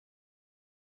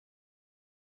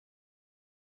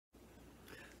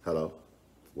Hello,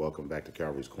 welcome back to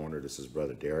Calvary's Corner. This is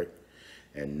Brother Derrick.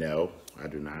 And no, I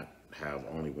do not have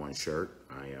only one shirt.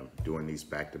 I am doing these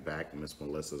back to back. Miss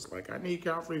Melissa's like, I need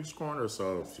Calvary's Corner.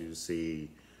 So if you see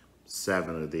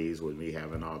 7 of these with me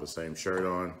having all the same shirt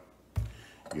on,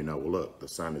 you know, well, look, the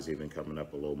sun is even coming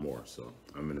up a little more. So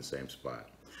I'm in the same spot.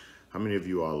 How many of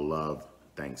you all love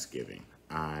Thanksgiving?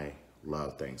 I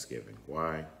love Thanksgiving.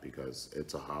 Why? Because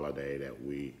it's a holiday that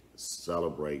we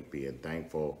celebrate being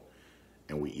thankful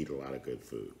and we eat a lot of good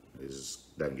food. It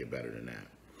just doesn't get better than that.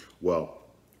 Well,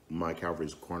 my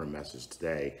Calvary's Corner message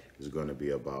today is going to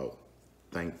be about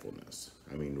thankfulness.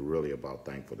 I mean, really about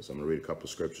thankfulness. I'm going to read a couple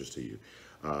of scriptures to you.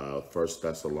 1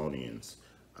 Thessalonians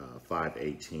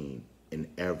 5:18, in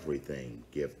everything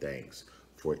give thanks,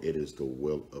 for it is the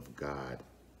will of God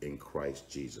in Christ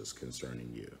Jesus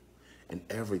concerning you. In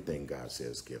everything, God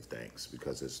says give thanks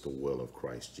because it's the will of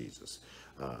Christ Jesus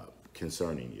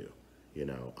concerning you. You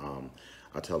know,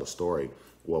 I'll tell a story.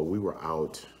 Well, we were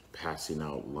out passing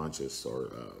out lunches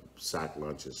or sack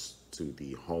lunches to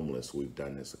the homeless. We've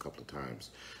done this a couple of times.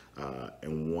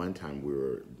 And one time we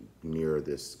were near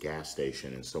this gas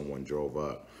station and someone drove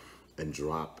up and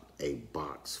dropped a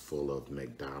box full of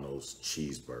McDonald's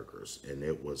cheeseburgers. And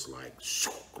it was like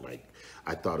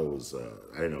I thought it was,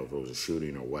 I didn't know if it was a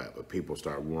shooting or what, but people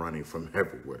started running from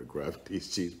everywhere to grab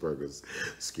these cheeseburgers.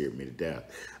 Scared me to death.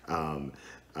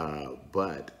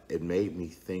 But it made me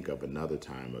think of another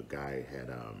time a guy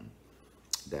had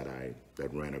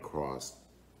that ran across.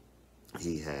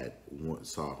 He had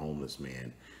saw a homeless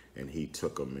man, and he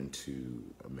took him into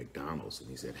a McDonald's, and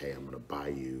he said, "Hey, I'm going to buy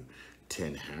you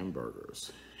 10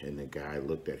 hamburgers." And the guy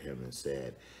looked at him and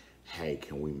said, "Hey,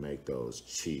 can we make those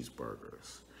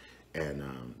cheeseburgers?" And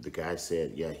the guy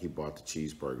said, yeah, he bought the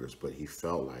cheeseburgers, but he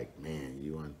felt like, man,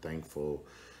 you unthankful,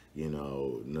 you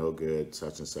know, no good,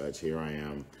 such and such. Here I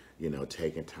am, you know,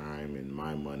 taking time and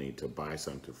my money to buy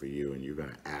something for you, and you're going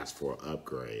to ask for an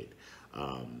upgrade.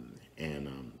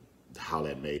 How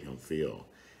that made him feel.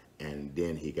 And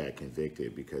then he got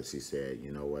convicted because he said,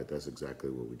 you know what, that's exactly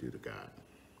what we do to God.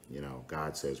 You know,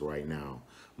 God says right now,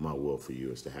 my will for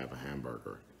you is to have a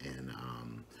hamburger. And,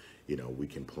 you know, we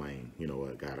complain, you know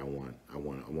what, God, I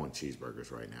want cheeseburgers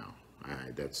right now.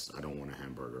 I don't want a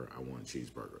hamburger. I want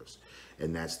cheeseburgers.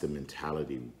 And that's the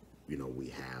mentality, you know, we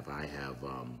have. I have,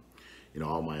 you know,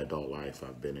 all my adult life,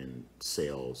 I've been in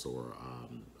sales or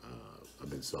I've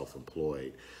been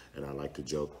self-employed. And I like to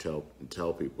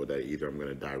tell people that either I'm going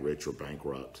to die rich or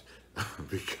bankrupt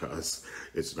because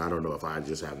I don't know if I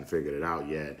just haven't figured it out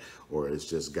yet, or it's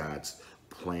just God's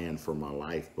plan for my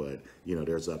life. But, you know,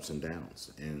 there's ups and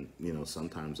downs, and, you know,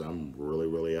 sometimes I'm really,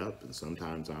 really up and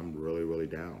sometimes I'm really, really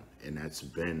down. And that's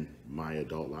been my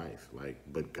adult life.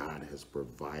 But God has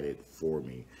provided for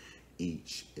me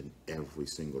each and every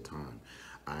single time.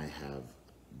 I have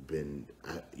been,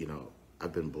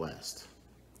 I've been blessed.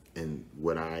 And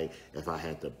if I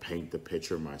had to paint the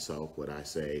picture myself, would I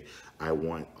say I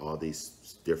want all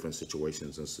these different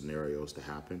situations and scenarios to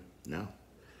happen? No.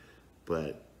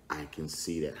 But I can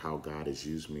see that how God has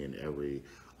used me in every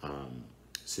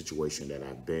situation that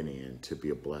I've been in to be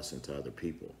a blessing to other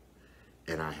people.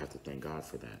 And I have to thank God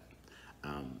for that.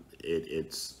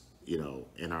 It's, you know,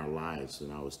 in our lives,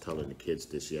 and I was telling the kids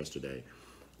this yesterday,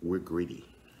 we're greedy.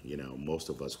 You know, most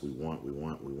of us, we want.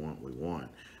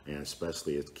 And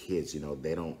especially as kids, you know,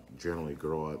 they don't generally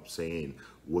grow up saying,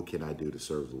 what can I do to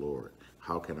serve the Lord?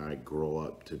 How can I grow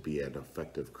up to be an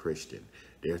effective Christian?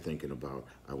 They're thinking about,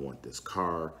 I want this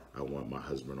car. I want my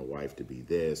husband or wife to be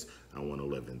this. I want to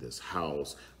live in this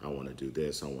house. I want to do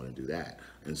this. I want to do that.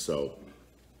 And so,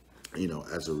 you know,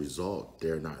 as a result,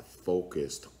 they're not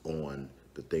focused on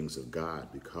the things of God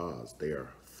because they are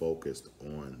focused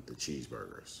on the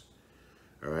cheeseburgers.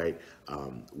 All right.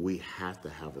 We have to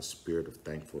have a spirit of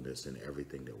thankfulness in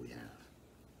everything that we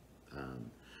have.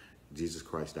 Jesus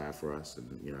Christ died for us.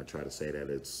 And, you know, I try to say that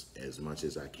it's as much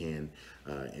as I can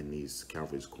in these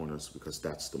Calvary's Corners because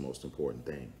that's the most important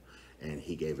thing. And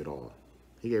he gave it all.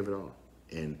 He gave it all.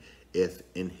 And if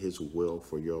in his will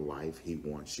for your life, he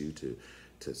wants you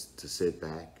to sit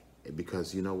back,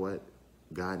 because you know what?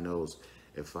 God knows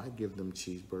if I give them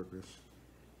cheeseburgers,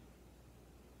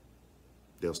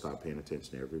 they'll stop paying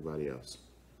attention to everybody else.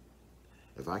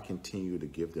 If I continue to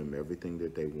give them everything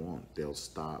that they want, they'll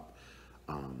stop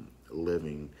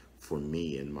living for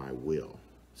me and my will.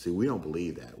 See, we don't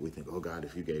believe that. We think, oh God,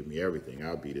 if you gave me everything,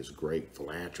 I'll be this great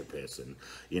philanthropist and,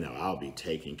 you know, I'll be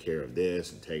taking care of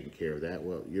this and taking care of that.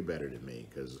 Well, you're better than me,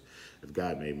 because if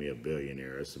God made me a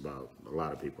billionaire, it's about a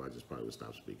lot of people I just probably would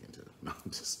stop speaking to. No,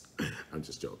 I'm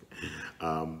just joking.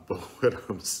 But what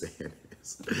I'm saying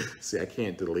See, I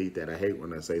can't delete that. I hate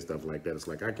when I say stuff like that. It's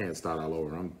like I can't start all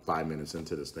over. I'm 5 minutes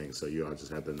into this thing, so you all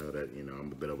just have to know that, you know,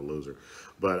 I'm a bit of a loser.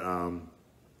 But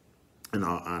in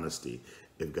all honesty,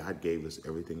 if God gave us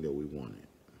everything that we wanted,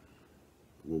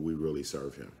 will we really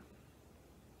serve him?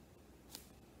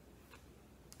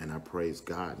 And I praise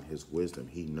God and his wisdom.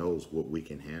 He knows what we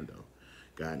can handle.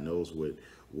 God knows what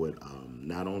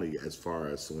not only as far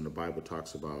as when the Bible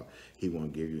talks about he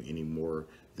won't give you any more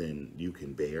than you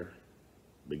can bear,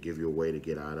 but give you a way to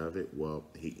get out of it. Well,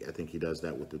 I think he does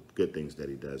that with the good things that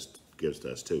he gives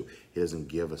us too. He doesn't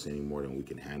give us any more than we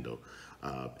can handle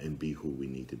and be who we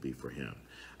need to be for him.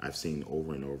 I've seen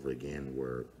over and over again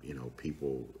where, you know,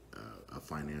 people, a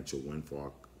financial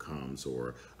windfall comes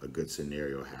or a good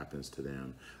scenario happens to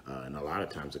them. And a lot of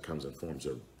times it comes in forms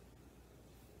of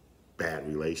bad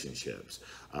relationships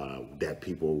that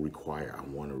people require.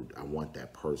 I want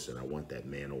that person. I want that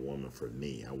man or woman for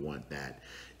me. I want that,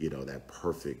 you know, that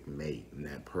perfect mate. And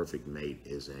that perfect mate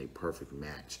is a perfect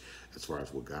match as far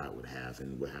as what God would have.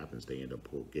 And what happens, they end up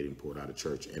getting pulled out of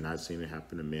church. And I've seen it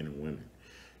happen to men and women.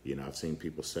 You know, I've seen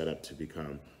people set up to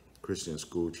become Christian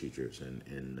school teachers,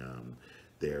 and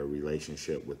their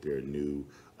relationship with their new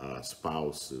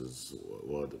spouses,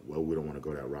 well, we don't want to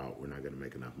go that route. We're not going to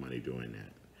make enough money doing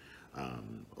that.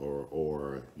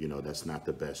 Or you know, that's not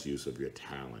the best use of your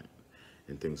talent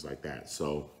and things like that.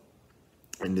 So,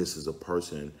 and this is a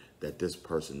person that this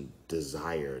person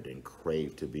desired and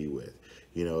craved to be with.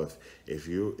 You know, if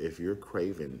you're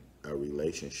craving a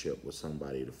relationship with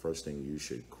somebody, the first thing you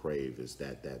should crave is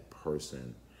that that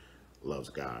person loves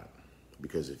God.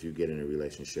 Because if you get in a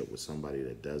relationship with somebody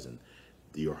that doesn't,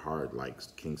 your heart, like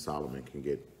King Solomon, can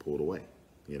get pulled away.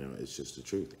 You know, it's just the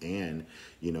truth. And,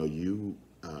 you know, you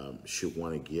should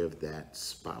want to give that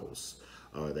spouse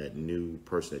or that new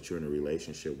person that you're in a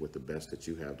relationship with the best that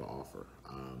you have to offer.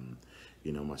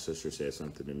 You know, my sister said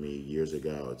something to me years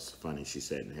ago. It's funny. She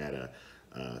said and had a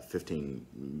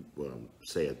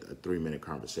 3-minute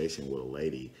conversation with a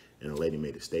lady, and the lady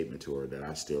made a statement to her that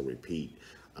I still repeat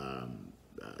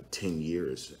 10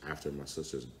 years after my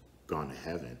sister's gone to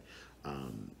heaven.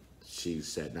 She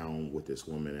sat down with this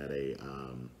woman at a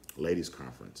ladies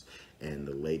conference, and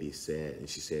the lady said, and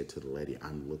she said to the lady,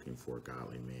 "I'm looking for a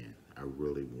godly man. I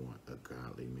really want a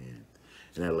godly man."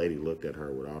 And that lady looked at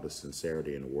her with all the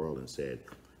sincerity in the world and said,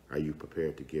 "Are you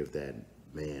prepared to give that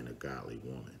man a godly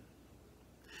woman?"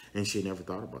 And she never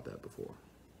thought about that before.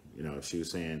 You know, she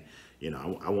was saying, you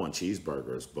know, I want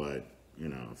cheeseburgers, but, you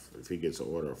know, if he gets an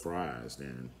order of fries,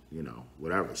 then, you know,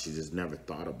 whatever. She just never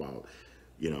thought about,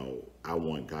 you know, I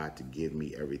want God to give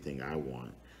me everything I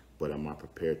want, but am I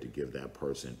prepared to give that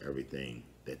person everything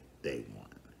that they want?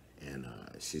 And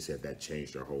she said that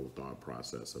changed her whole thought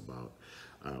process about,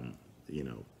 you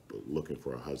know, looking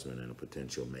for a husband and a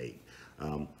potential mate.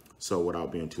 So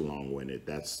without being too long-winded,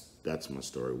 that's my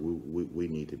story. We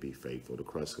need to be faithful. The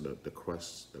crux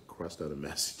of the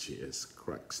message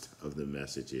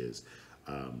is,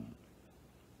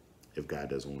 if God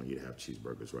doesn't want you to have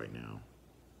cheeseburgers right now,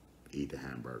 eat the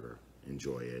hamburger,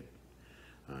 enjoy it.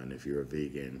 And if you're a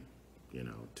vegan, you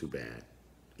know, too bad.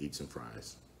 Eat some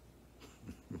fries.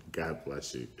 God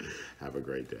bless you. Have a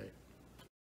great day.